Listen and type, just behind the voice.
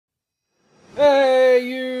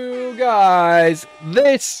guys,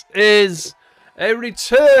 this is a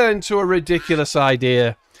return to a ridiculous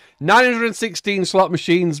idea. 916 slot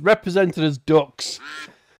machines represented as ducks.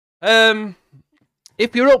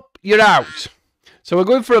 If you're up, you're out. So we're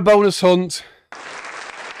going for a bonus hunt.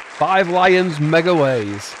 5 lions mega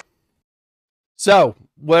ways. So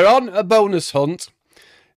we're on a bonus hunt.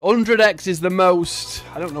 100x is the most.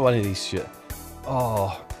 I don't know any of these shit.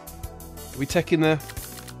 Oh, are we taking the?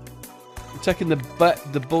 We're taking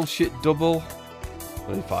the bullshit double.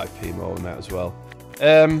 Only 5p more than that as well.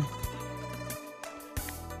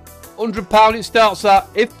 £100 it starts at.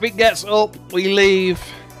 If it gets up, we leave.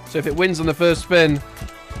 So if it wins on the first spin,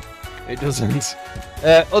 it doesn't.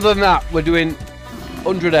 Other than that, we're doing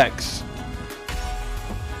 100x.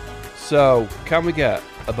 So can we get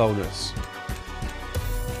a bonus?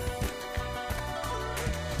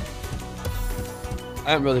 I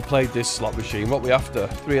haven't really played this slot machine. What are we after?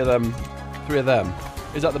 3 of them. 3 of them.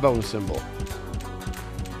 Is that the bonus symbol?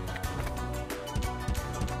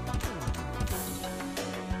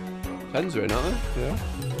 Tens are in, aren't they? Yeah.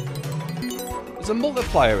 There's a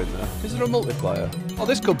multiplier in there. Is there a multiplier? Oh,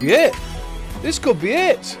 this could be it. This could be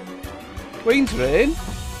it. Queens are in.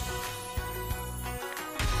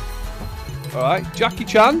 Alright, Jackie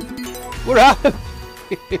Chan. We're out.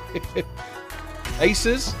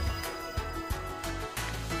 Aces.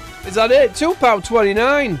 Is that it?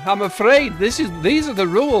 £2.29. I'm afraid these are the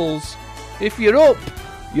rules. If you're up,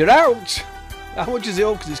 you're out. How much is it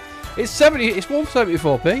up? Because it's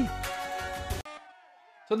 174p.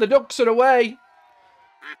 So the ducks are away.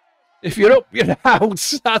 If you're up, you're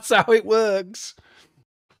out. That's how it works.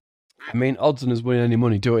 I mean, odds on us winning any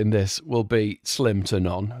money doing this will be slim to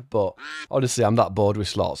none. But honestly, I'm that bored with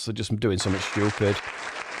slots, so just doing something stupid.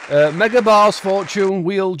 Mega Bars Fortune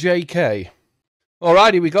Wheel JK.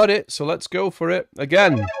 Alrighty, we got it. So let's go for it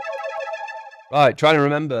again. Right, trying to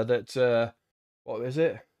remember that. What is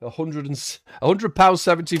it?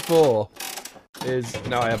 £100.74 is.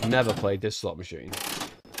 Now I have never played this slot machine.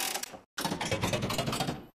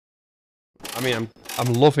 I mean,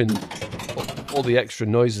 I'm loving all the extra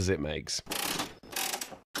noises it makes.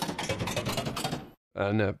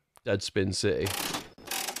 And Dead Spin City.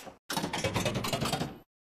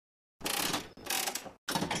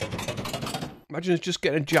 Imagine it's just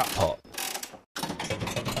getting a jackpot.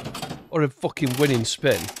 Or a fucking winning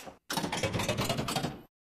spin.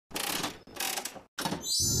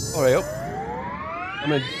 Hurry up. I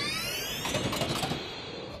mean...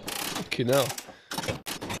 Fucking hell.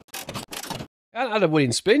 I haven't had a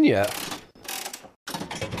winning spin yet.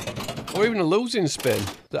 Or even a losing spin.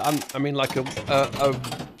 I mean, like a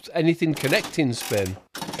anything connecting spin.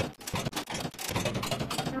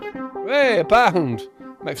 Hey, a pound!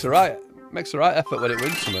 Makes the right effort when it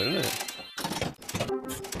wins something, doesn't it?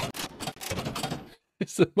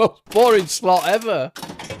 It's the most boring slot ever.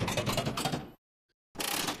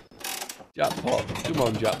 Jackpot. Come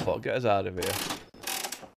on, jackpot. Get us out of here.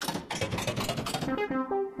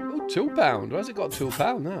 Oh, £2. Where's it got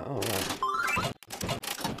 £2 now? Oh, right.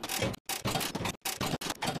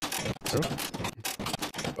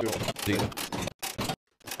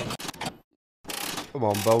 Come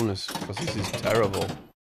on, bonus. Because this is terrible.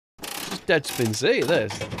 Just Dead Spin City,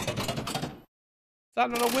 this. Is that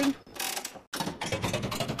not a win?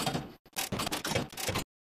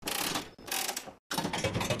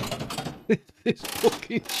 This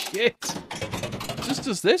fucking shit. Just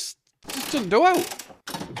does this. Just doesn't do out.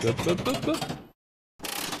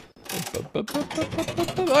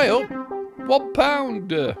 Hey up.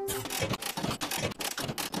 £1.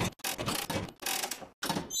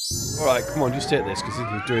 Alright, come on, just hit this, because this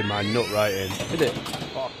is doing my nut right in. Hit it.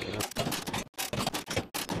 Fucking hell.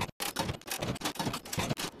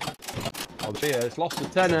 Oh dear, it's lost a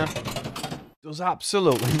tenner. Does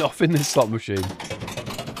absolutely nothing, this slot machine.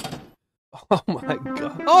 Oh my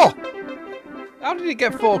god. Oh! How did it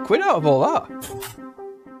get £4 out of all that?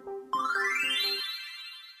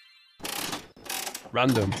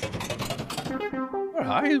 Random.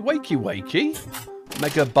 Alright, wakey wakey.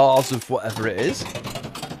 Mega bars of whatever it is.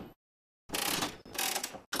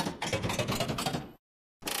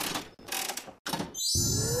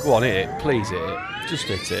 Go on, hit it. Please hit it. Just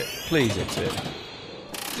hit it. Please hit it.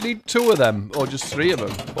 You need 2 of them, or just 3 of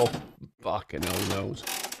them. Oh, fucking hell knows.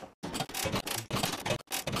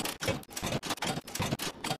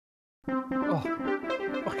 Oh,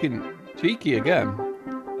 fucking cheeky again.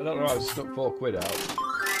 I don't know how I stuck £4 out.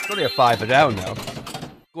 It's only a £5 down now.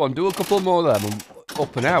 Go on, do a couple more of them and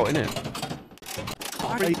up and out, innit?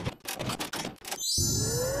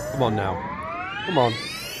 Come on now. Come on.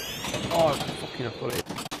 Oh, fucking I've got it.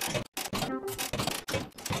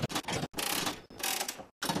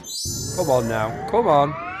 Come on now. Come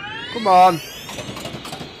on. Come on.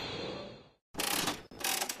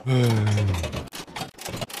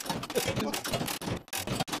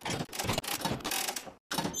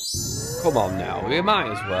 Come on now. We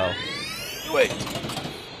might as well. Do it.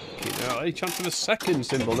 Any chance of a second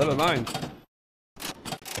symbol? Never mind.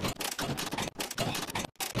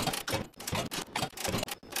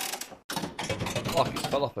 Oh, he's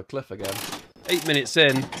fell off a cliff again. 8 minutes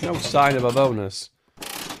in, no sign of a bonus.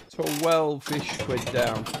 12 fish quid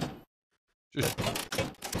down. Just...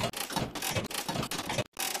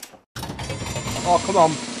 Oh, come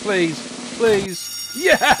on, please, please.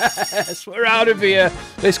 Yes, we're out of here.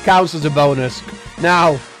 This counts as a bonus.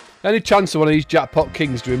 Now, any chance of one of these jackpot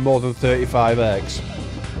kings doing more than 35 eggs?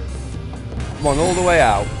 Come on, all the way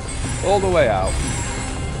out. All the way out.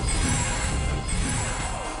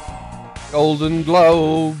 Golden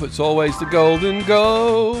globe, it's always the golden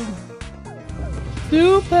globe.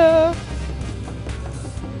 Super.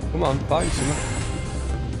 Come on, find something.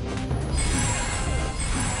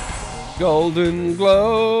 Golden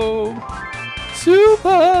globe.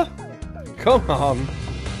 Super. Come on.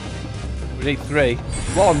 We need 3.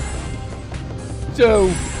 1, 2,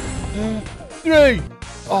 3.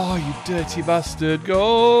 Oh, you dirty bastard.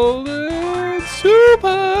 Golden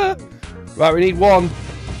super. Right, we need 1.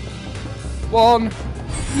 1.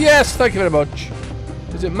 Yes, thank you very much.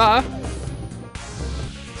 Does it matter?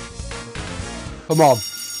 Come on.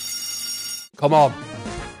 Come on.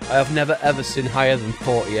 I have never ever seen higher than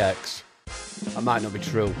 40x. That might not be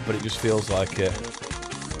true, but it just feels like it.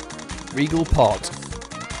 Regal pot.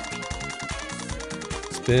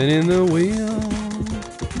 Spinning the wheel.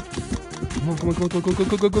 Come on, come on,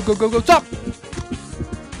 go, stop!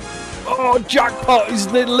 Oh, jackpot is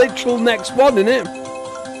the literal next one, isn't it?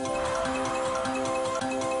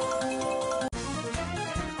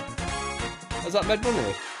 Has that made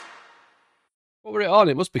money? What were it on?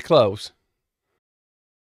 It must be close.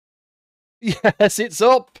 Yes, it's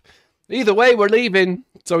up. Either way, we're leaving.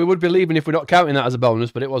 So we would be leaving if we're not counting that as a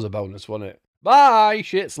bonus, but it was a bonus, wasn't it? Bye,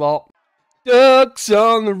 shit slot. Ducks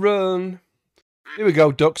on the run. Here we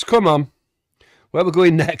go, ducks. Come on. Where we're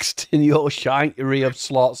going next in your shankery of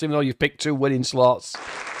slots, even though you've picked 2 winning slots.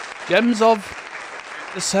 Gems of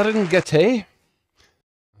the Serengeti.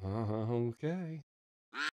 Okay.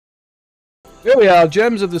 Here we are,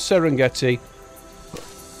 Gems of the Serengeti.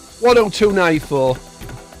 102.94.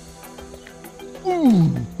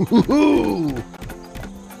 Ooh.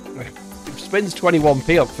 It spins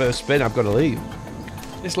 21p on first spin. I've got to leave.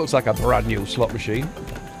 This looks like a brand new slot machine.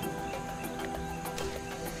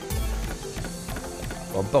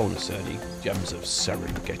 Well, bonus earning Gems of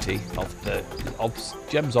Serengeti.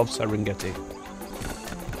 Gems of Serengeti.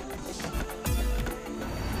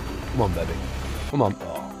 Come on, baby. Come on.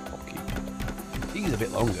 Oh, fuck you. He's a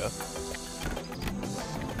bit longer.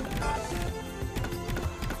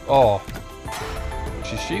 Oh.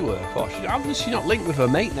 Which is she worth? Oh, how is she not linked with her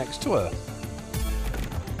mate next to her?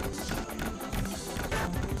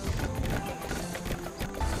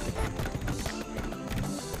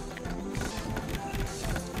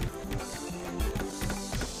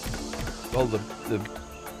 Well,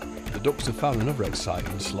 the ducks have found another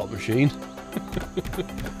exciting slot machine.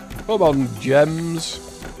 Come on, gems.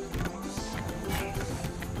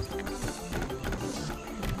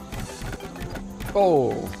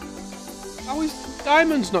 Oh. How is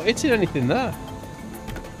Diamond's not hitting anything there?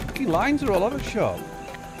 Fucking lines are all over the shop.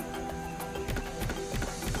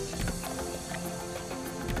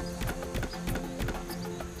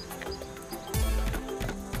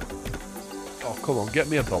 Oh, come on, get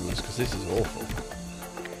me a bonus, because this is awful.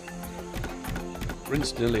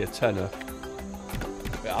 Rinsed nearly a tenner.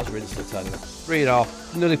 It has rinsed a tenner.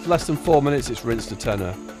 3.5. Nearly less than 4 minutes, it's rinsed a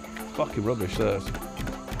tenner. Fucking rubbish, that.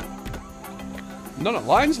 None of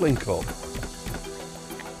lines link up.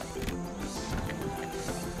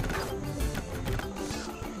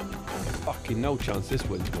 Fucking no chance this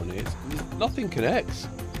wins money. Nothing connects.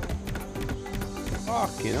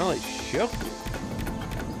 Fucking hell, it's shit.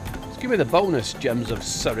 Just give me the bonus, Gems of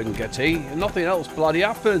Serengeti, and nothing else bloody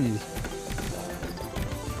happens.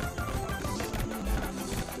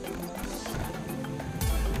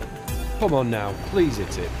 Come on now, please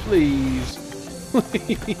hit it, please.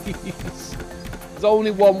 Please. There's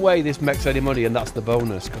only one way this makes any money, and that's the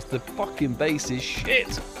bonus, because the fucking base is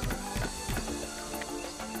shit.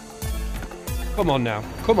 Come on now,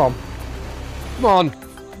 come on. Come on.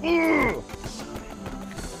 Ugh.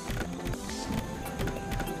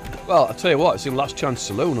 Well, I'll tell you what, it's in Last Chance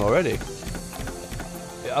Saloon already.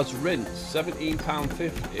 It has rinsed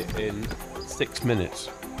 £17.50 in 6 minutes.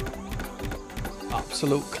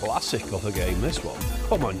 Absolute classic of a game, this one.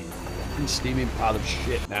 Come on, you fucking steaming pile of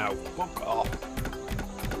shit now. Fuck off.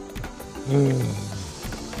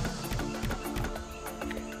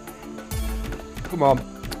 Come on.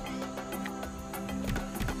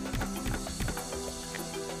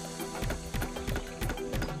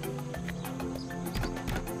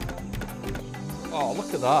 Oh,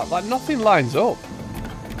 look at that. Like, nothing lines up.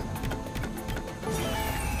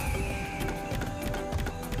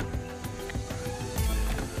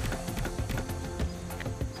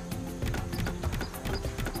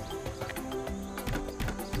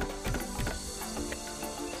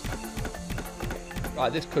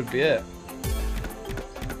 Right, this could be it.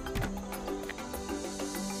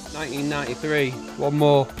 1993. One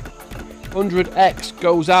more. 100x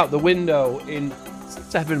goes out the window in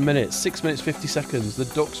 7 minutes. 6 minutes 50 seconds. The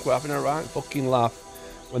Ducks were having a right fucking laugh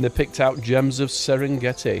when they picked out Gems of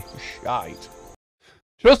Serengeti. Shite.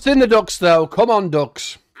 Trust in the Ducks though. Come on,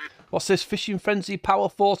 Ducks. What's this? Fishing Frenzy Power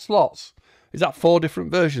 4 slots? Is that 4 different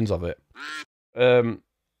versions of it? Alright,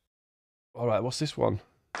 what's this one?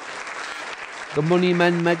 The Money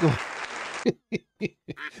Men Mega.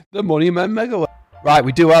 The Money Men Mega. Right,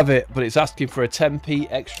 we do have it, but it's asking for a 10p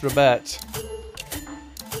extra bet.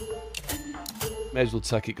 May as well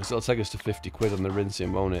take it, because it'll take us to 50 quid on the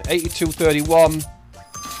rinsing, won't it? 82.31.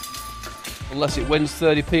 Unless it wins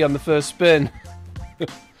 30p on the first spin.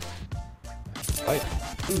 Right.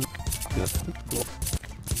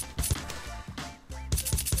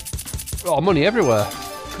 Oh, money everywhere.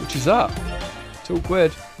 Which is that? 2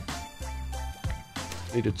 quid.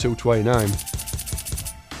 Needed 229.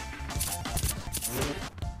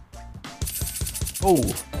 Oh,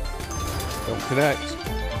 don't connect.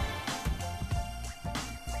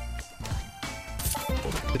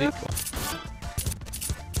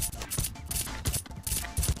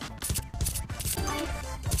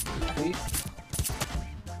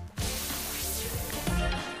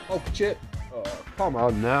 Oh, chip. Oh, come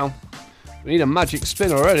on now. We need a magic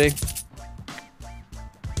spin already.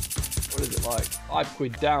 What is it like? 5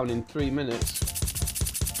 quid down in 3 minutes.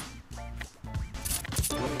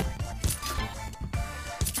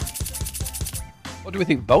 What do we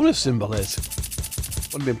think bonus symbol is?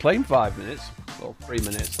 We've been playing 5 minutes, or 3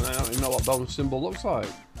 minutes, and I don't even know what bonus symbol looks like.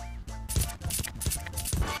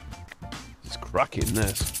 It's cracking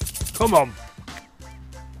this. Come on!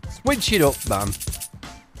 Switch it up, man.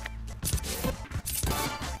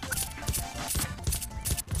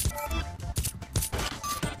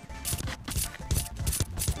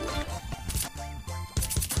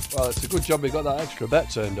 Well, it's a good job we got that extra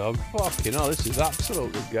bet turned on. Fucking hell, this is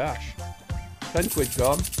absolutely gash. 10 quid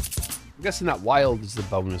gone. I'm guessing that wild is the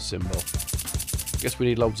bonus symbol. I guess we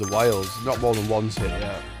need loads of wilds. Not more than one's hit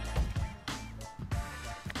yet.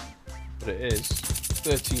 But it is.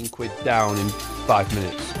 13 quid down in 5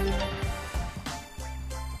 minutes.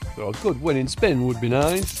 So a good winning spin would be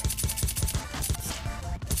nice.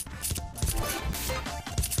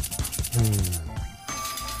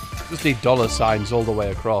 Just need dollar signs all the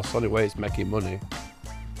way across. Only way it's making money.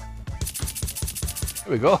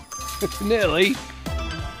 There we go. Nearly.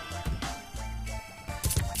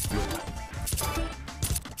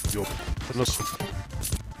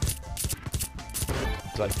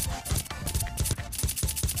 Like,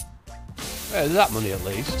 there's that money at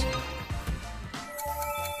least.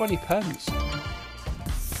 20 pence.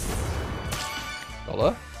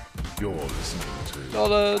 Dollar. You're listening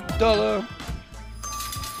to Dollar.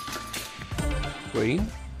 Queen.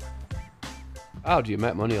 How do you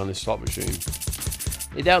make money on this slot machine?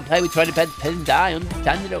 You don't play with 20 pence spins, I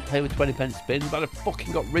understand you don't play with 20 pence spins, but I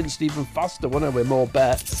fucking got rinsed even faster, wouldn't I, with more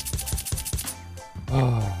bets?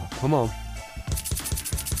 Oh, come on.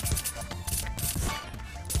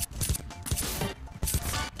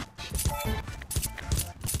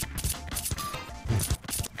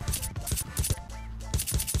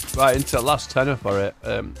 Right, into the last tenner for it.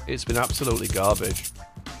 It's been absolutely garbage.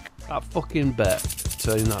 That fucking bet,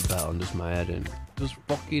 turning that bet on does my head in. Does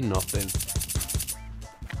fucking nothing.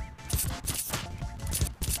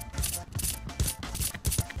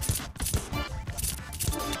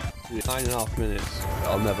 9.5 minutes.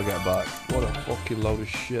 I'll never get back. What a fucking load of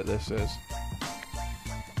shit this is.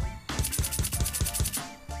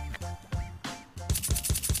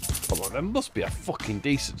 Come on, there must be a fucking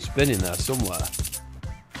decent spin in there somewhere.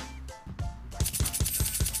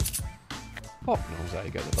 Fuck knows how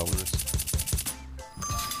you get the bonus.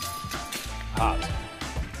 Hard.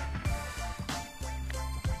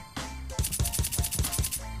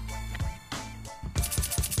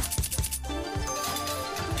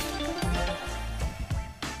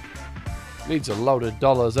 Needs a load of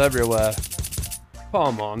dollars everywhere.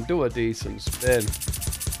 Come on, do a decent spin.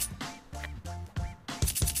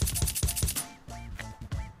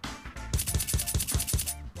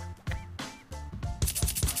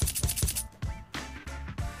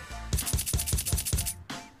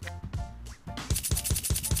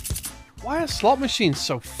 Why are slot machines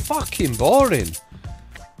so fucking boring?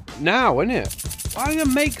 Now, innit? Why do you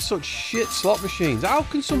make such shit slot machines? How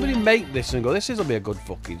can somebody make this and go, this will be a good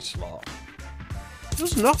fucking slot?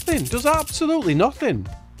 Does nothing. Does absolutely nothing.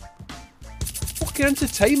 Fucking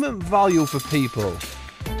entertainment value for people.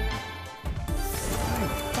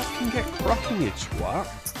 Fucking get cracking, you twat.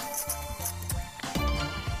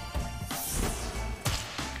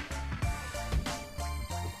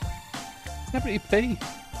 £70p.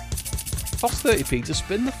 Cost 30p to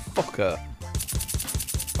spin the fucker.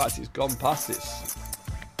 In fact, it's gone past its.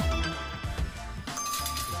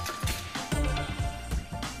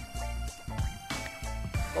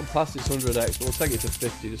 Gone past its 100x. We'll take it to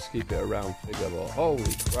 50 just to keep it a round figure. But holy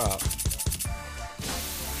crap.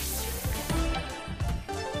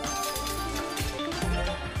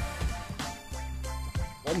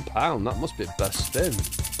 £1. That must be best spin.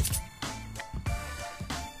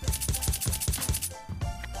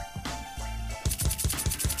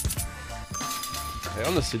 I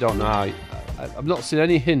honestly don't know. I've not seen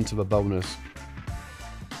any hint of a bonus.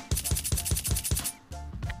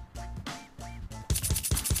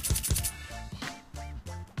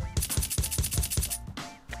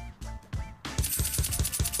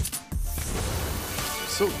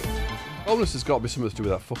 So, bonus has got to be something to do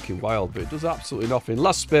with that fucking wild, but it does absolutely nothing.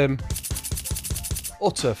 Last spin.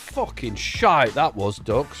 Utter fucking shite that was,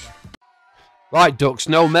 Ducks. Right, Ducks,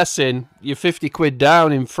 no messing. You're 50 quid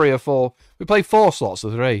down in 3 or 4. We play 4 slots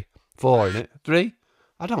or 3? 4 in it. 3?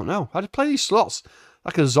 I don't know. I play these slots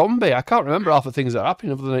like a zombie. I can't remember half the things that are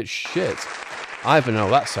happening other than it's shit. Ivanhoe,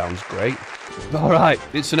 that sounds great. Alright,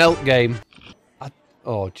 it's an elk game.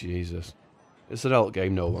 Oh, Jesus. It's an elk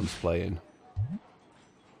game no one's playing.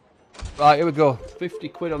 Right, here we go. 50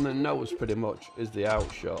 quid on the nose, pretty much, is the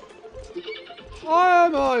outshot. I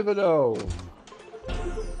am Ivanhoe.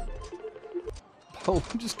 Oh,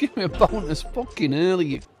 just give me a bonus fucking early,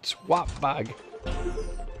 you twat bag.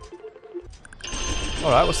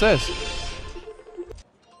 Alright, what's this?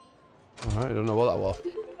 Alright, I don't know what that was.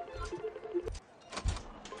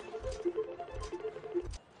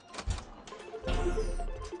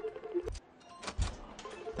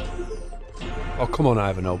 Oh, come on,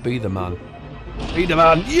 Ivanhoe, be the man. Be the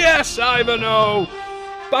man. Yes, Ivanhoe!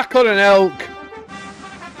 Back on an elk.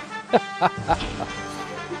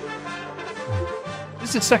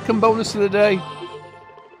 This is the second bonus of the day.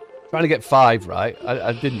 Trying to get 5 right.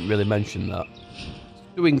 I didn't really mention that.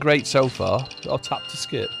 Doing great so far. I'll tap to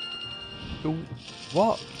skip.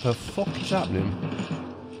 What the fuck is happening?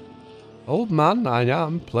 Old man, I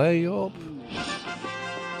am. Play up.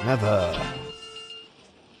 Never.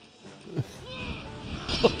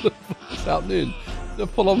 What the fuck's happening? They'll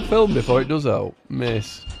pull on film before it does out.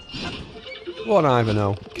 Miss. Go on,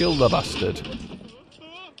 Ivanhoe. Kill the bastard.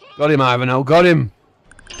 Got him, Ivanhoe. Got him.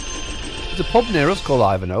 There's a pub near us called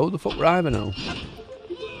Ivanhoe. The fuck were Ivanhoe?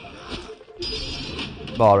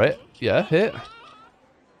 Bar it. Yeah, hit.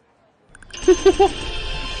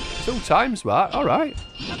 2 times that. Alright.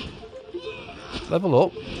 Level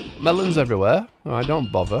up. Melons everywhere. Alright, don't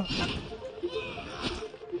bother.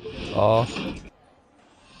 Oh.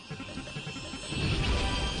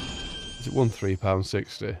 Is it won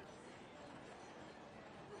 £3.60?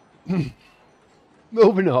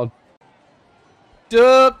 Moving on.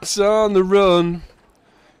 Ducks on the run.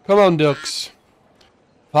 Come on, Ducks.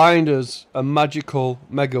 Find us a magical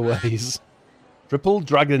megaways. Triple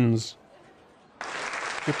dragons.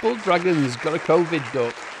 Triple dragons. Got a COVID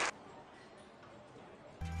duck.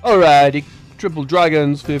 Alrighty. Triple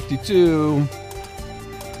dragons, 52.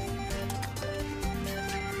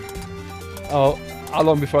 Oh, how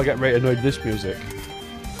long before I get really annoyed with this music?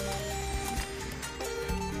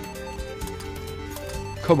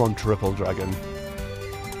 Come on, Triple Dragon.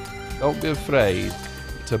 Don't be afraid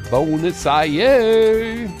to bonus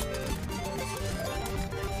you.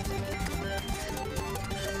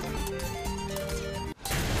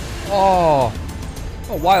 Oh,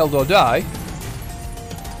 wild or die.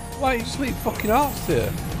 Why don't you just leave fucking hearts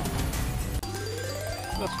here?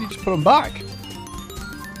 That's you just put them back.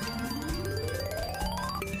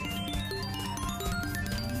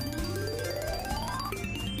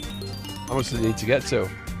 How much does it need to get to?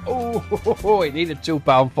 Oh, it needed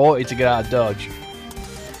 £2.40 to get out of Dodge.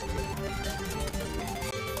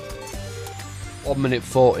 1 minute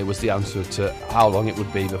 40 was the answer to how long it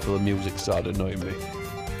would be before the music started annoying me.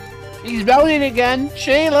 He's moaning again,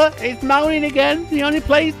 Sheila. He's moaning again. He only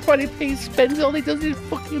plays 20p spins. All he does is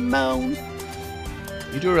fucking moan.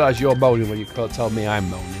 You do realise you're moaning when you can't tell me I'm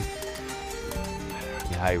moaning.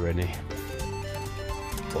 The irony.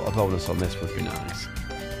 But a bonus on this would be nice.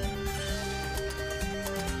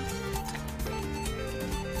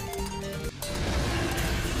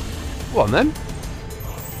 Go on then.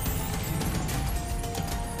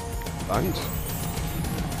 Thanks.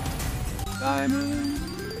 Diamond.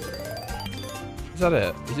 Is that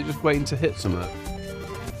it? Is it just waiting to hit something?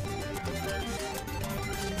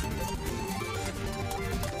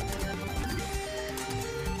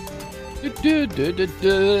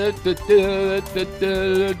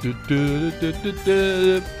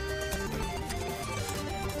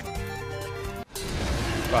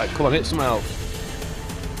 Right, come on, hit something else.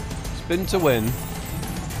 Spin to win.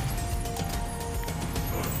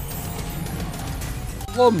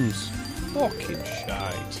 Plums. Fucking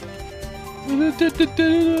shite.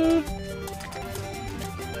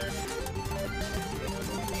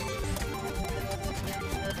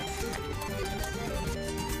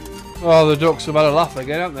 Oh, the ducks have had a laugh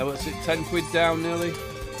again, haven't they? What's it, 10 quid down nearly?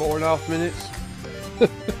 4.5 minutes?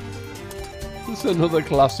 It's another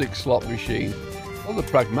classic slot machine. All the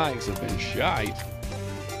pragmatics have been shite.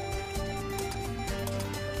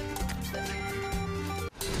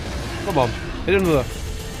 Come on, hit another.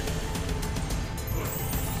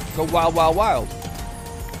 Go wild, wild, wild.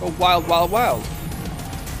 Go wild, wild, wild.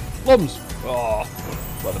 Plums. Oh,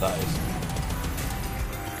 whatever that is.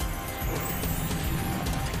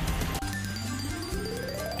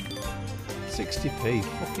 £60p.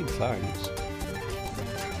 Fucking thanks.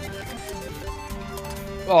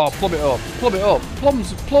 Oh, plumb it up. Plumb it up.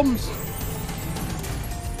 Plums. Plums.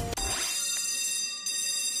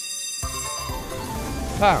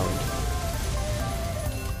 Pound.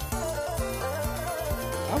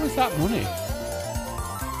 How is that money?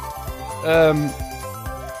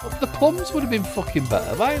 The plums would have been fucking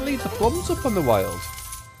better. Why leave the plums up on the wild?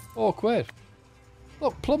 £4.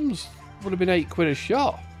 Look, plums would have been £8 a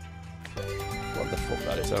shot. What the fuck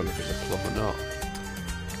that is? I don't know if it's a plum or not.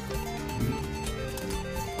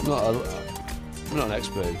 I'm not an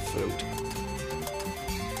expert in fruit.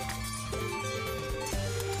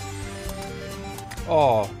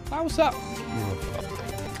 Oh, how's that?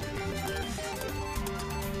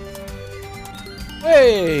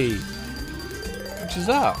 Hey! How much is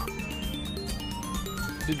that?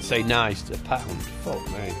 Didn't say nice, to £1. Fuck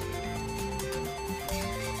me.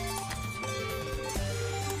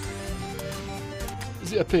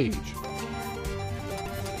 Is it a peach?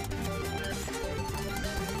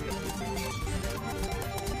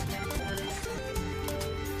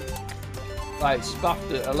 Right,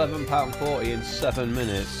 spaffed at £11.40 in 7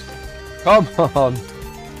 minutes. Come on!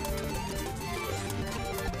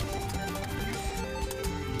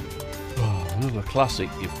 Oh, another classic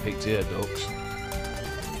you've picked here, ducks.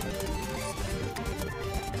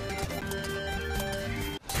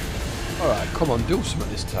 Alright, come on, do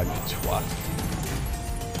something this time, you twat.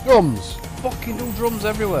 Drums! Fucking do drums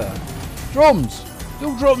everywhere! Drums!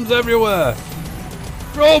 Do drums everywhere!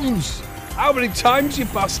 Drums! How many times, you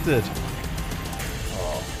bastard?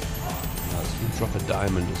 Oh, that's gonna drop a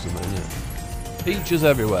diamond or something, isn't it? Peaches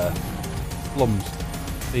everywhere. Plums.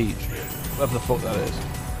 Peach. Whatever the fuck that is.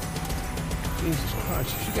 Jesus Christ,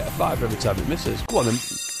 you should get a 5 every time it misses. Go on then.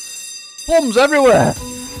 Plums everywhere!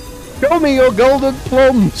 Show me your golden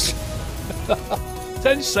plums!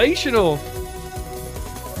 Sensational!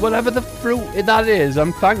 Whatever the fruit that is,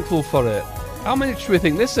 I'm thankful for it. How many do we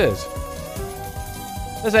think this is?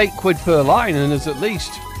 There's £8 per line, and there's at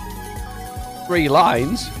least 3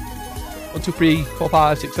 lines. 1, 2, 3, 4,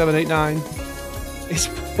 5, 6, 7, 8, 9. It's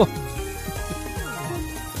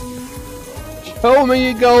show me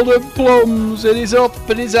your golden plums. It is up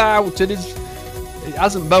and it's out. It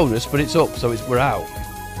hasn't bonus, but it's up, so we're out.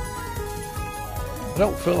 I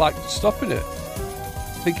don't feel like stopping it.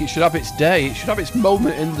 I think it should have its day. It should have its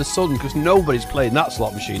moment in the sun, because nobody's playing that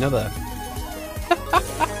slot machine, are there?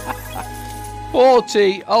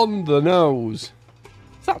 40 on the nose.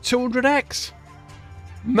 Is that 200x?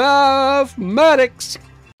 Mathematics.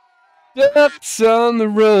 Ducks on the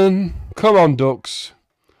run. Come on, ducks.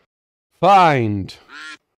 Find.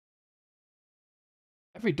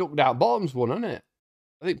 Every duck down bottom's one, isn't it?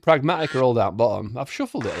 I think Pragmatic are all down bottom. I've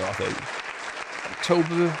shuffled it, I think.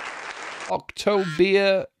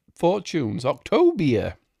 Octobia fortunes.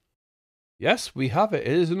 Octobia. Yes, we have it.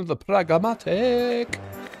 It is another Pragmatic.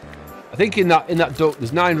 I think in that duck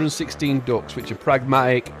there's 916 ducks, which are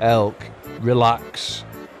Pragmatic, Elk, Relax,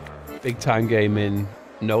 Big Time Gaming,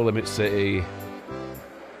 No Limit City.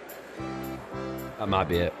 That might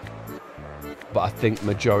be it. But I think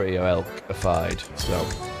majority are Elk-ified, so.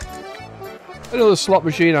 Another slot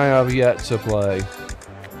machine I have yet to play.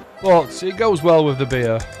 But it goes well with the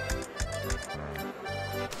beer.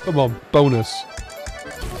 Come on, bonus.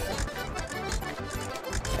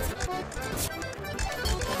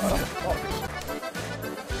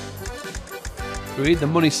 Read the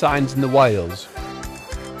money signs in the whales.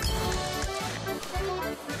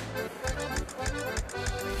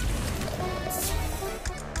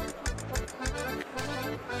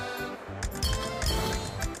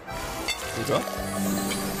 There you go.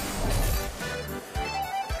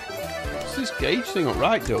 What's this gauge thing up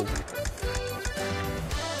right, though? Not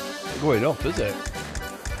going up, is it?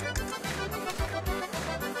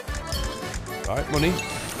 Right, money.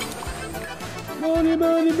 Money,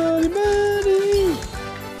 money, money, money!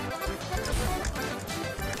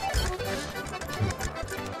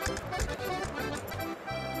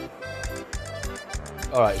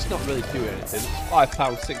 Alright, it's not really doing anything. It's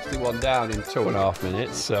 £5.61 down in 2.5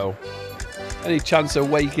 minutes, so... Any chance of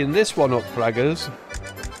waking this one up, fraggers?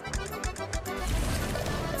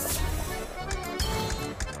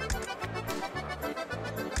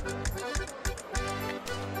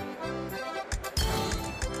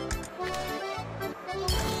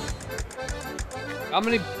 How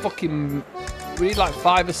many fucking... We need like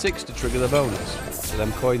 5 or 6 to trigger the bonus for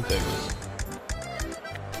them coin things.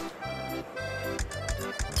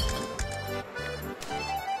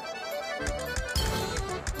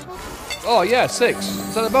 Oh yeah, 6.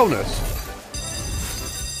 Is that a bonus?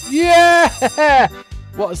 Yeah!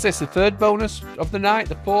 What is this, the 3rd bonus of the night?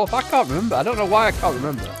 The 4th? I can't remember. I don't know why I can't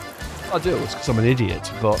remember. I do, it's because I'm an idiot,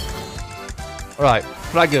 but... Alright,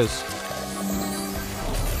 fraggers.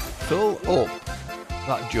 Fill up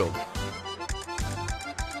that jug.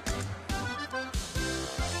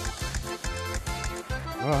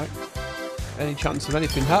 Alright. Any chance of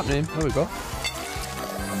anything happening? There we go.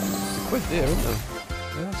 There's a quid there, isn't there?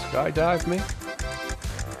 Yeah, skydive me.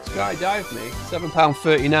 Skydive me.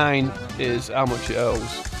 £7.39 is how much it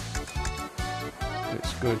owes.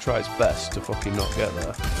 It's going to try its best to fucking not get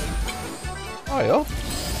there. Oh, yeah.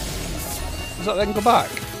 Does that then go back?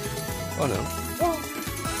 Oh, no. Oh.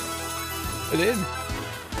 It is.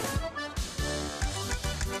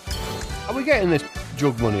 Are we getting this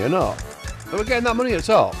jug money or not? Are we getting that money at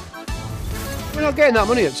top? We're not getting that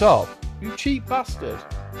money at top. You cheap bastard.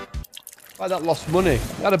 Why that lost money?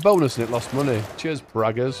 It had a bonus and it lost money. Cheers,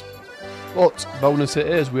 braggers. But bonus it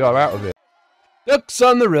is. We are out of it. Ducks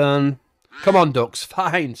on the run. Come on, ducks.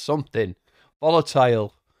 Find something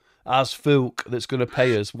volatile as PNUK that's going to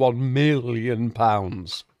pay us £1 million.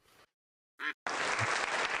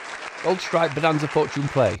 Gold Stripe Bonanza Fortune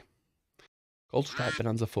Play. Gold Stripe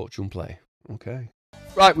Bonanza Fortune Play. Okay.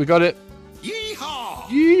 Right, we got it. Yeehaw!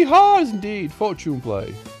 Yeehaw, indeed. Fortune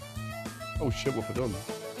Play. Oh shit, what have I done?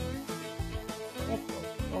 What the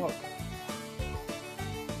fuck?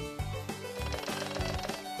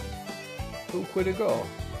 2 quid a go.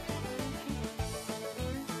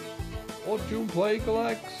 Fortune Play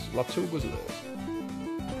collects. We'll have 2 goes of this.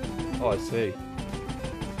 Oh, I see.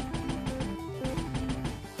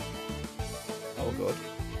 Oh, good.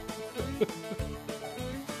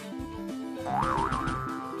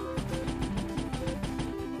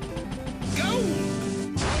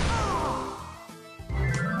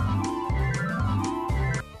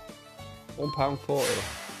 £1.40.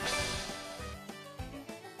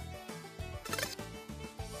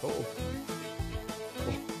 Oh.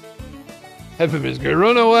 Everybody's gonna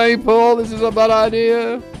run away, Paul. This is a bad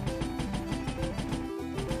idea.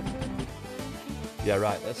 Yeah,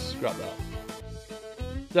 right. Let's scrap that.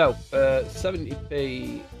 So,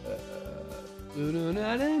 70p.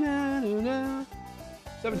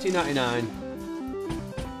 17.99.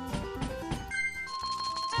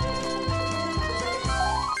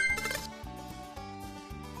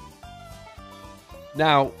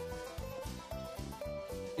 Now,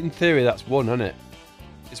 in theory, that's 1, isn't it?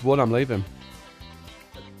 It's 1 I'm leaving.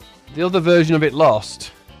 The other version of it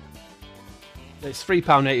lost. It's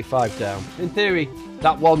 £3.85 down. In theory,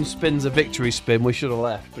 that 1 spin's a victory spin. We should have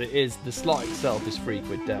left, but it is. The slot itself is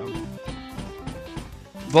 £3 down.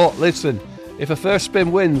 But listen, if a first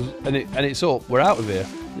spin wins and it's up, we're out of here.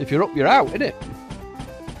 If you're up, you're out, innit?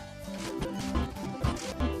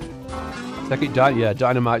 Take it down. Yeah,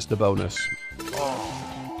 dynamite's the bonus.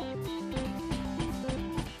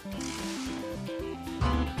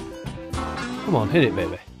 Come on, hit it,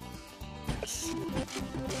 baby. Yes.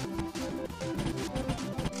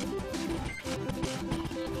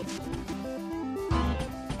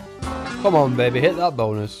 Come on, baby, hit that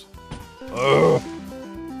bonus. Ugh.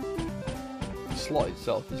 The slot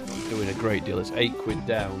itself is not doing a great deal. It's £8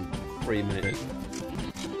 down, 3 minutes.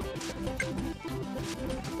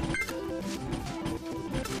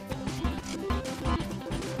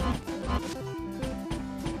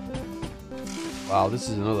 Wow, this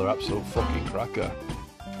is another absolute fucking cracker.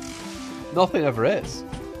 Nothing ever is.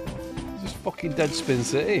 It's just fucking Dead Spin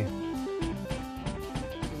City.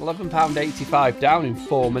 £11.85 down in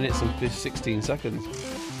 4 minutes and 16 seconds.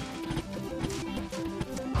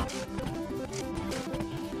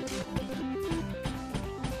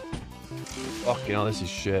 Fucking hell, this is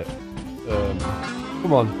shit.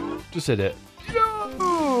 Come on, just hit it.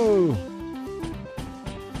 No!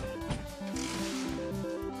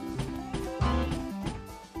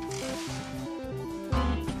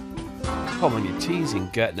 Come on, you're teasing.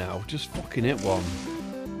 Get now. Just fucking hit one.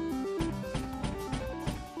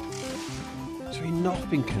 So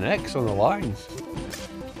nothing connects on the lines.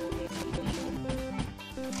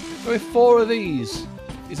 So if 4 of these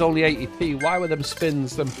is only 80p, why were them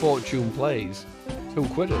spins, them fortune plays,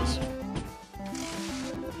 £2?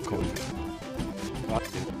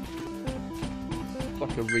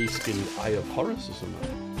 Like a reskinned Eye of Horus or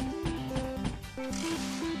something.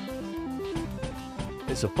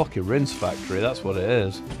 It's a fucking rinse factory, that's what it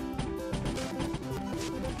is.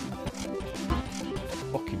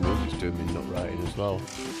 Fucking movie's doing me nut writing as well.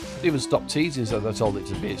 It even stopped teasing, so I told it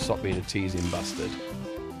to be. It stopped being a teasing bastard.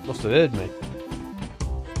 Must have heard me.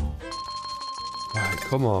 Right,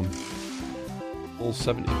 come on. All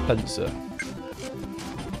 70 pence.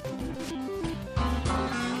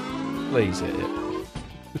 Please hit it.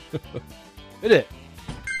 Hit it!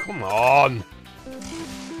 Come on!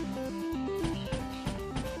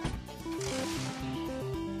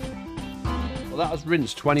 Well, that has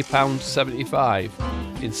rinsed £20.75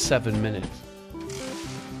 in 7 minutes.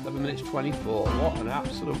 7 minutes 24. What an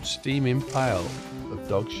absolute steaming pile of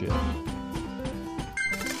dog shit.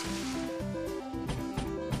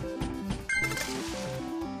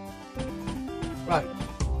 Right.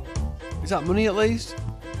 Is that money at least?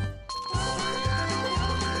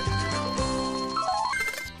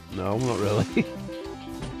 No, not really.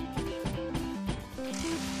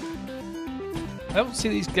 I don't see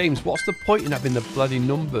these games. What's the point in having the bloody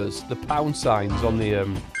numbers, the pound signs on the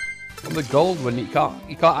gold when you can't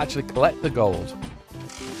actually collect the gold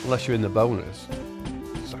unless you're in the bonus?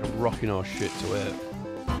 It's like a rocking horse shit to it.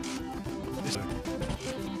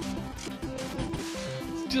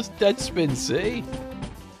 It's just Dead Spin City.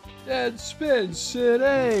 Dead Spin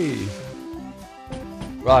City.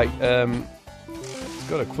 Right, it's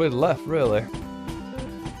got £1 left really.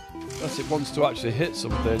 Unless it wants to actually hit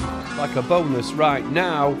something like a bonus right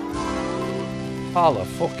now.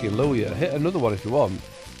 Hallelujah. Hit another one if you want.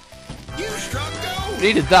 You struck gold.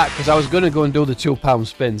 Needed that because I was going to go and do the £2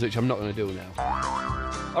 spins, which I'm not going to do now.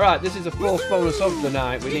 Alright, this is the 4th bonus of the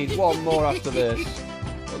night. We need one more after this.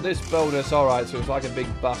 But this bonus, alright, so it's like a big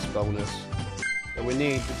bass bonus. And we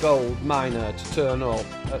need the gold miner to turn up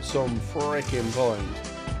at some freaking point.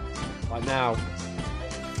 Like now.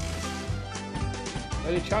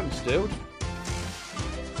 Any chance, dude?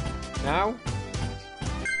 Now?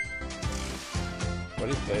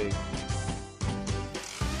 20p.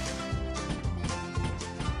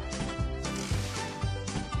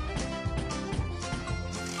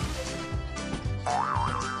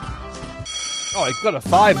 Oh, he got a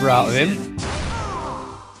fiver out of him.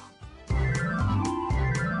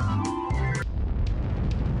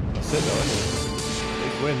 That's it though, isn't it?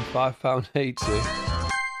 Big win, £5.80.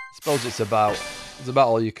 Suppose it's about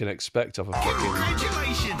all you can expect of a fucking...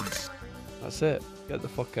 Congratulations! That's it. Get the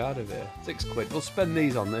fuck out of here. £6. We'll spend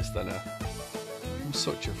these on this then. I'm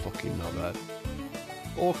such a fucking knobhead.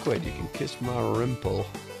 £4. You can kiss my rimple.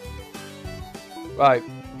 Right.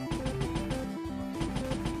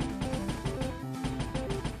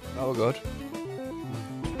 Oh, good.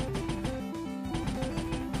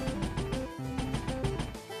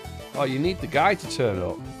 Oh, you need the guy to turn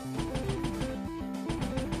up.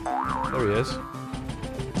 There he is.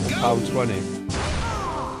 £1.20.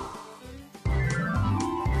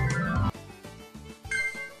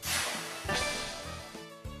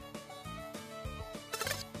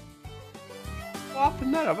 What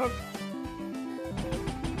happened there?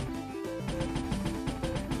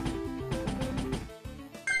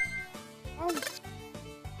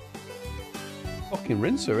 Fucking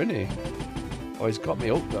rinser, isn't he? Oh, he's got me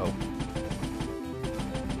up though.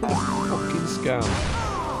 Fucking scam.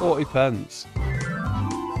 40 pence.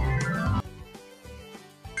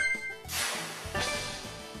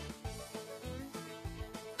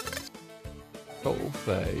 Total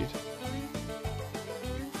fade.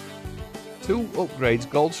 2 upgrades,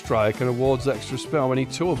 gold strike, and awards extra spell. I need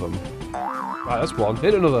 2 of them. Right, that's one.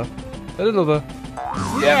 Hit another. Hit another.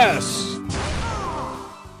 Yes!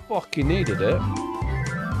 Fucking needed it.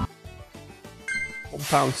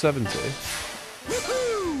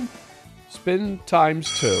 £1.70. Spin times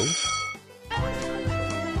 2.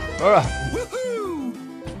 Alright.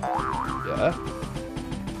 Yeah.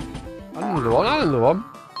 And another one, and another one.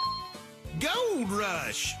 Gold! Gold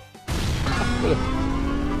Rush.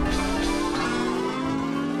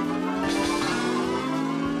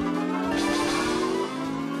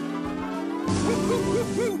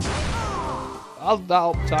 I'll that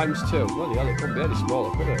up times 2. Bloody hell, it couldn't be any smaller,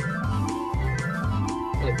 could it?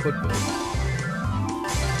 Well, it could be.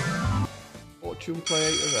 Fortune play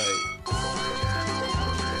 8 of 8.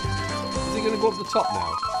 Is he going to go up the top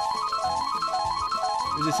now?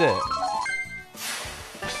 Is this it?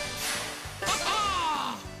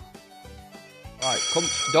 Right, come.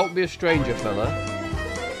 Don't be a stranger, fella.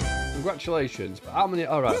 Congratulations. But how many?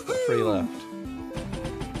 Alright, I've got 3 left.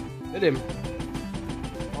 Hit him.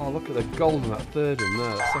 Oh, look at the gold in that third one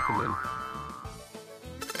there, that second one.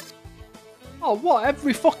 Oh, what?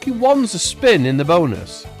 Every fucking one's a spin in the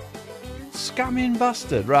bonus. Scamming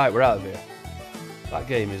bastard. Right, we're out of here. That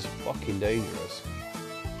game is fucking dangerous.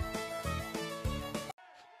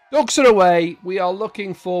 Ducks are away. We are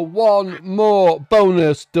looking for one more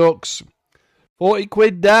bonus, Ducks. 40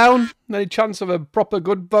 quid down. Any chance of a proper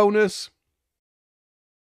good bonus?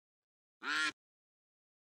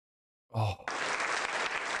 Oh.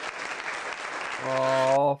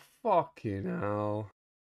 Oh, fucking hell.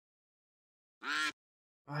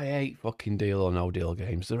 I hate fucking Deal or No Deal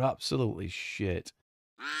games. They're absolutely shit.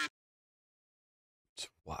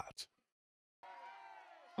 Twat.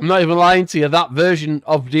 I'm not even lying to you. That version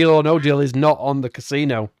of Deal or No Deal is not on the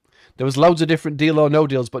casino. There was loads of different Deal or No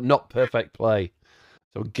Deals, but not Perfect Play.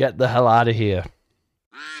 So get the hell out of here.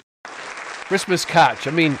 Christmas Catch.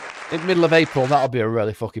 I mean, in the middle of April, that'll be a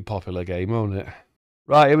really fucking popular game, won't it?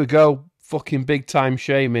 Right, here we go. Fucking big time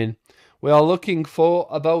shaming. We are looking for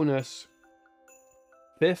a bonus.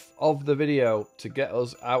 5th of the video to get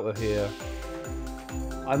us out of here.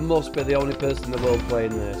 I must be the only person in the world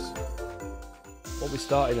playing this. What are we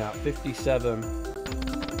starting at? 57.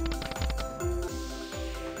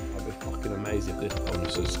 I'd be fucking amazed if this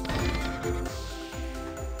bonus is.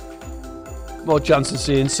 More chance of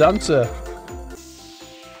seeing Santa.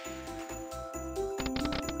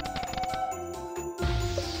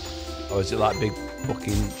 Or is it like big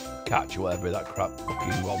fucking catch or whatever, that crap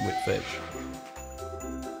fucking one with fish?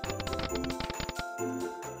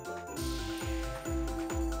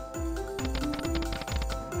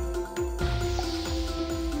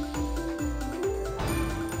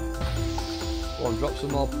 Go on, drop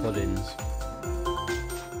some more puddings.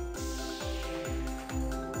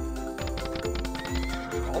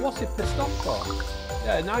 Oh, what's he pissed off for?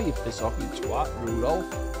 Yeah, now you piss off, you twat,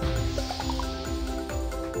 Rudolph.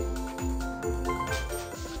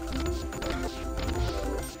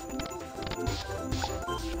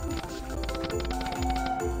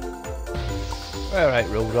 Alright,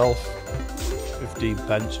 Rudolph. 15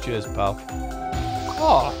 pence, cheers, pal.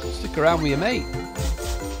 Oh, stick around with your mate.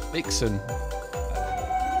 Vixen.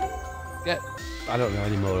 I don't know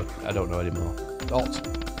anymore. Dot.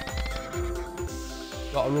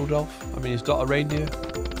 Got a Rudolph? I mean, he's got a reindeer.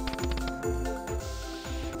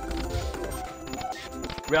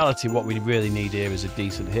 Reality, what we really need here is a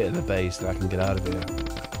decent hit in the base that I can get out of here.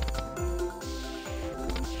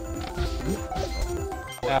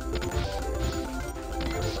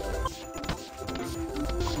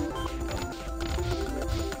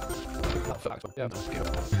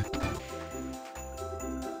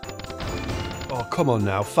 Oh, come on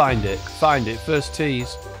now. Find it. Find it. First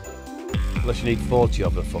tease. Unless you need 40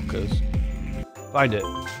 of the fuckers. Find it.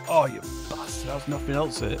 Oh, you bastard. There's nothing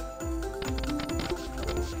else in it.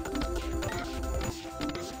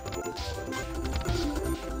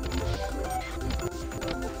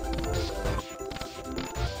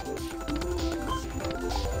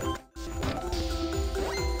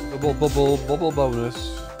 Bubble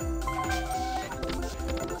bonus.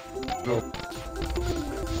 Oh.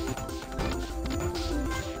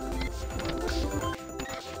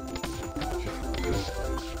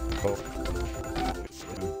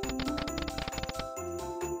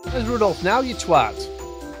 There's Rudolph now, you twat.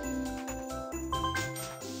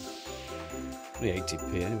 Only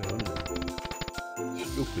 80p anyway, isn't it?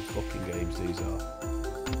 Stupid fucking games these are.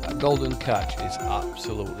 That golden catch is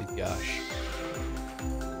absolutely gash.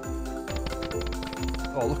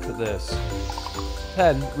 Oh, look at this.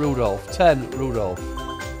 10 Rudolph. 10 Rudolph.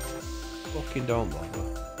 Fucking don't bother.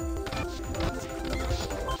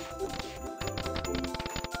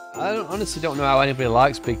 I honestly don't know how anybody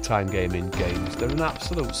likes big time gaming games. They're an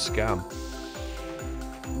absolute scam.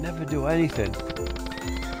 Never do anything.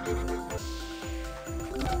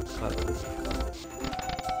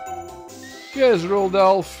 Cheers,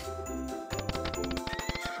 Rudolph.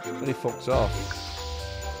 Then he fucks off.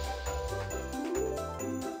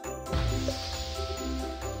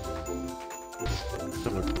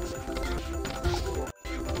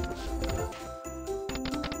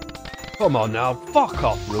 Come on now, fuck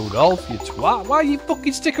off, Rudolph, you twat. Why you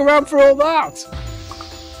fucking stick around for all that?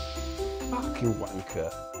 Fucking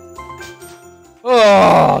wanker.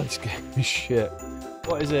 Oh, this game is shit.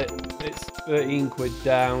 What is it? It's 13 quid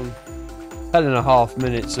down. 10.5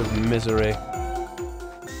 minutes of misery.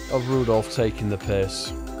 Of Rudolph taking the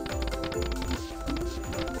piss.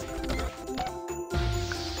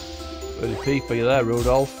 30p for you there,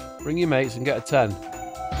 Rudolph. Bring your mates and get a 10.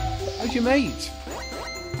 Where's your mate?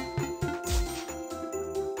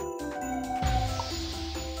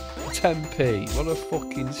 10p. What a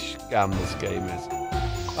fucking scam this game is.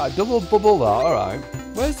 Right, double bubble that, alright.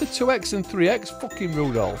 Where's the 2x and 3x fucking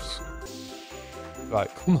Rudolphs? Right,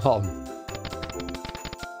 come on.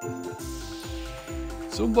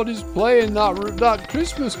 Somebody's playing that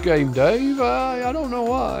Christmas game, Dave. I don't know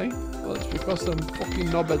why. Well, it's because them fucking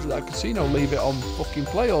knobheads at that casino leave it on fucking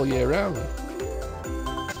play all year round.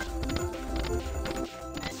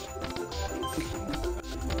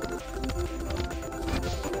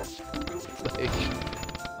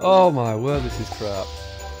 Oh my word, this is crap.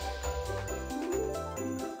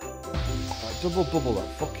 Right, double bubble that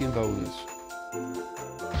fucking bonus.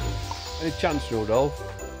 Any chance, Rudolph?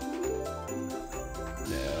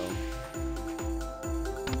 No.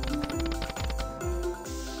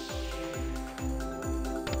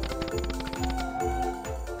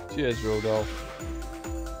 Cheers, Rudolph.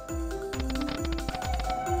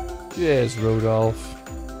 Cheers, Rudolph.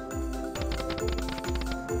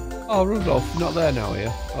 Oh, Rudolph, you're not there now, are you?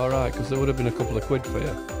 Alright, because there would have been a couple of quid for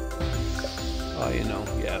you. Oh, you know,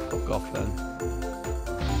 yeah, fuck off then.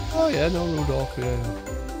 Oh, yeah, no, Rudolph, yeah.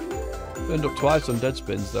 Turned up twice on dead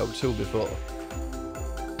spins, though, 2 before.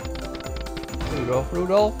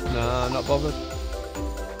 Rudolph? Nah, not bothered.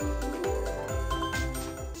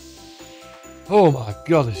 Oh my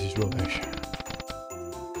god, this is rubbish.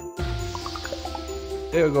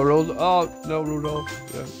 Here we go, Rudolph. Oh, no, Rudolph.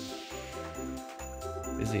 Yeah.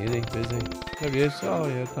 Busy, isn't he? Busy. There he is. Oh,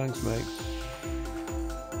 yeah, thanks, mate.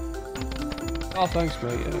 Oh, thanks,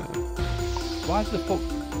 mate, yeah. Why the fuck...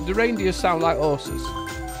 Do reindeer sound like horses?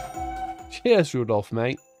 Cheers, Rudolph,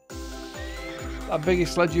 mate. That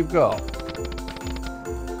biggest sledge you've got?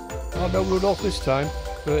 Oh, no, Rudolph this time.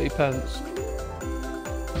 30 pence.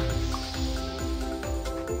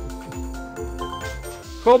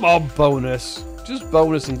 Come on, bonus. Just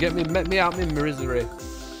bonus and get me out of my misery.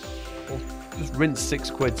 Just rinse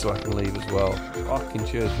 6 quid so I can leave as well. Fucking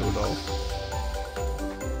cheers, Rudolph.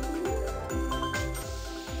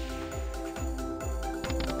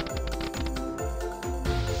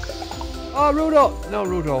 Oh, Rudolph! No,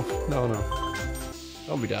 Rudolph. No.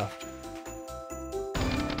 Don't be daft.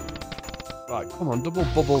 Right, come on, double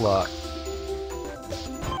bubble that.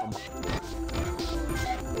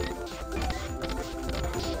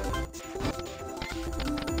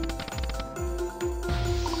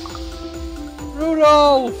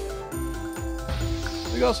 Rudolph!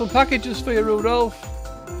 We got some packages for you, Rudolph.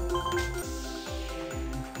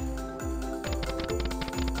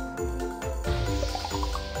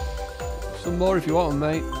 Some more if you want them,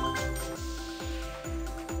 mate.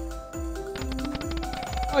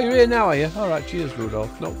 Oh, you're here now, are you? Alright, cheers,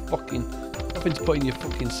 Rudolph. No fucking... Nothing to put in your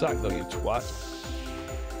fucking sack, though, you twat.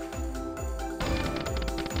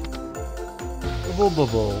 Bubble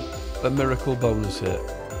bubble. A miracle bonus hit.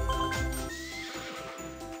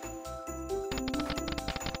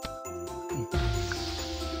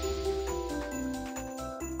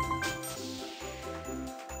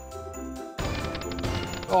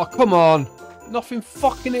 Oh, come on. Nothing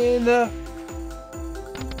fucking in there.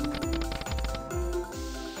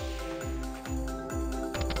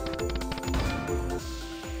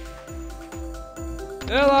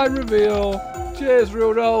 Airline reveal. Cheers,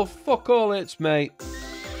 Rudolph. Fuck all it's, mate.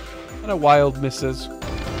 And a wild misses.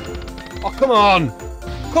 Oh, come on.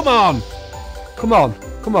 Come on. Come on.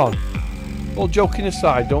 Come on. All joking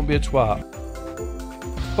aside, don't be a twat.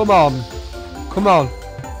 Come on. Come on.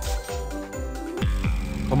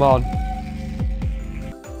 Come on.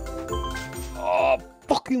 Oh,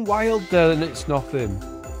 fucking wild there, and it's nothing.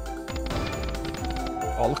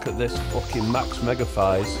 Oh, look at this fucking Max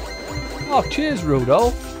Megafies. Oh, cheers,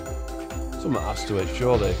 Rudolph. Someone has to it,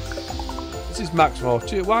 surely. This is Max More.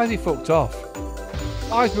 Why is he fucked off?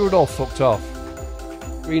 Why is Rudolph fucked off?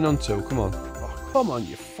 Green on 2, come on. Oh, come on,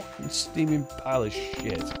 you fucking steaming pile of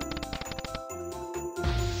shit.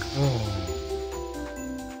 Oh.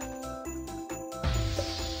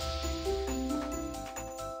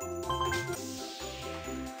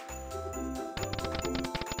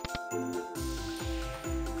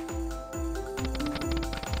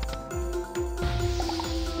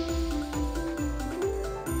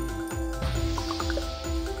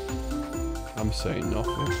 I'm saying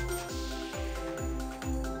nothing.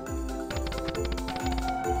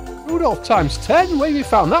 Rudolph times 10? Where have you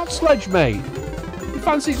found that sledge, mate? You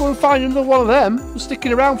fancy going and finding another one of them? I'm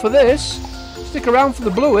sticking around for this. Stick around for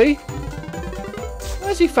the bluey.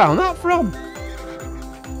 Where's he found that from?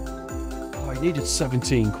 Oh, he needed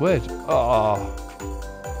 17 quid. Oh.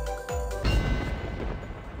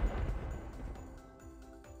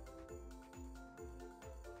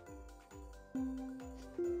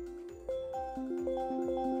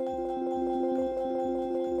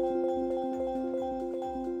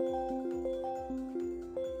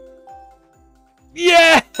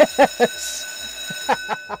 Yes!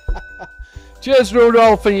 Cheers,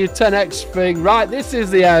 Rudolph, and your 10x thing. Right, this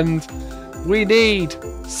is the end. We need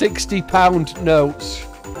 £60 notes.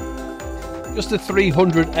 Just a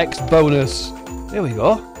 300x bonus. There we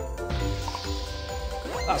go.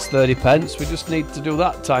 That's 30 pence. We just need to do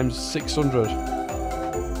that times 600.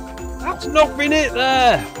 That's nothing it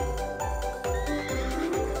there.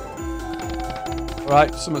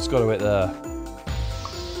 Right, something's got to hit there.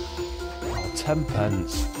 10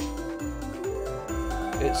 pence.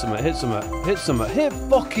 Hit something, hit something, hit something, hit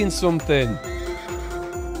fucking something.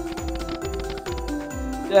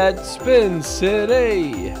 Dead Spin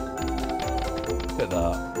City. Look at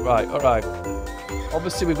that. Right, alright.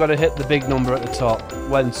 Obviously we've got to hit the big number at the top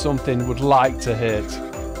when something would like to hit.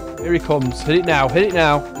 Here he comes. Hit it now, hit it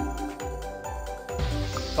now.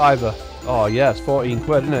 Fiver. Oh yeah, it's 14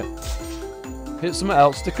 quid, isn't it? Hit something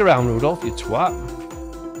else. Stick around, Rudolph, you twat.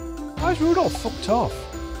 Why is Rudolph fucked off?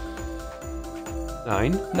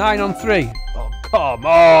 9. 9 on 3. Oh, come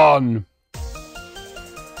on!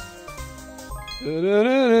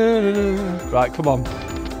 Right, come on.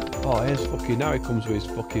 Oh, here's fucking... Now he comes with his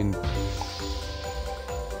fucking...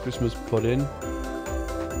 Christmas pudding.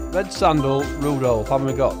 Red Sandal, Rudolph. How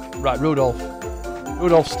many we got? Right, Rudolph.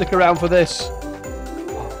 Rudolph, stick around for this.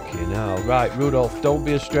 Fucking hell. Right, Rudolph, don't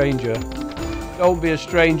be a stranger. Don't be a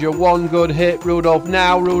stranger. One good hit, Rudolph.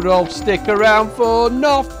 Now, Rudolph, stick around for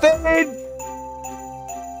nothing.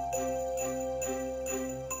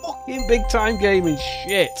 Fucking big time gaming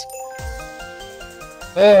shit.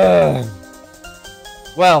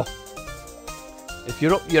 Well, if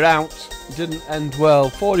you're up, you're out. It didn't end well.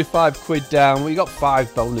 45 quid down. We got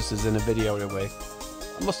 5 bonuses in a video anyway.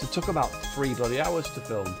 I must have took about 3 bloody hours to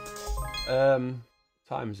film.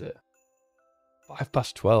 Time's it?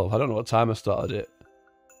 12:05. I don't know what time I started it.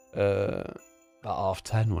 About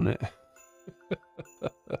 10:30, wasn't it?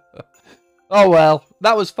 Oh well,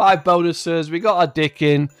 that was 5 bonuses. We got our dick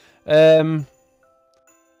in.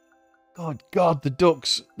 God, the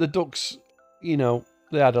ducks, you know,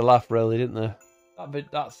 they had a laugh really, didn't they?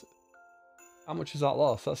 That's how much is that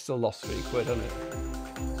lost? That's still lost 3 quid, isn't it?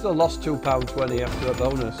 Still lost £2.20 after a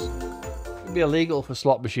bonus. It'd be illegal for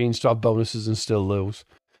slot machines to have bonuses and still lose.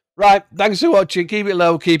 Right, thanks for watching. Keep it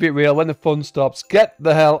low, keep it real. When the fun stops, get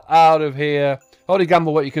the hell out of here. Only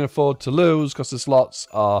gamble what you can afford to lose because the slots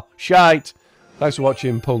are shite. Thanks for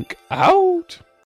watching. Punk out.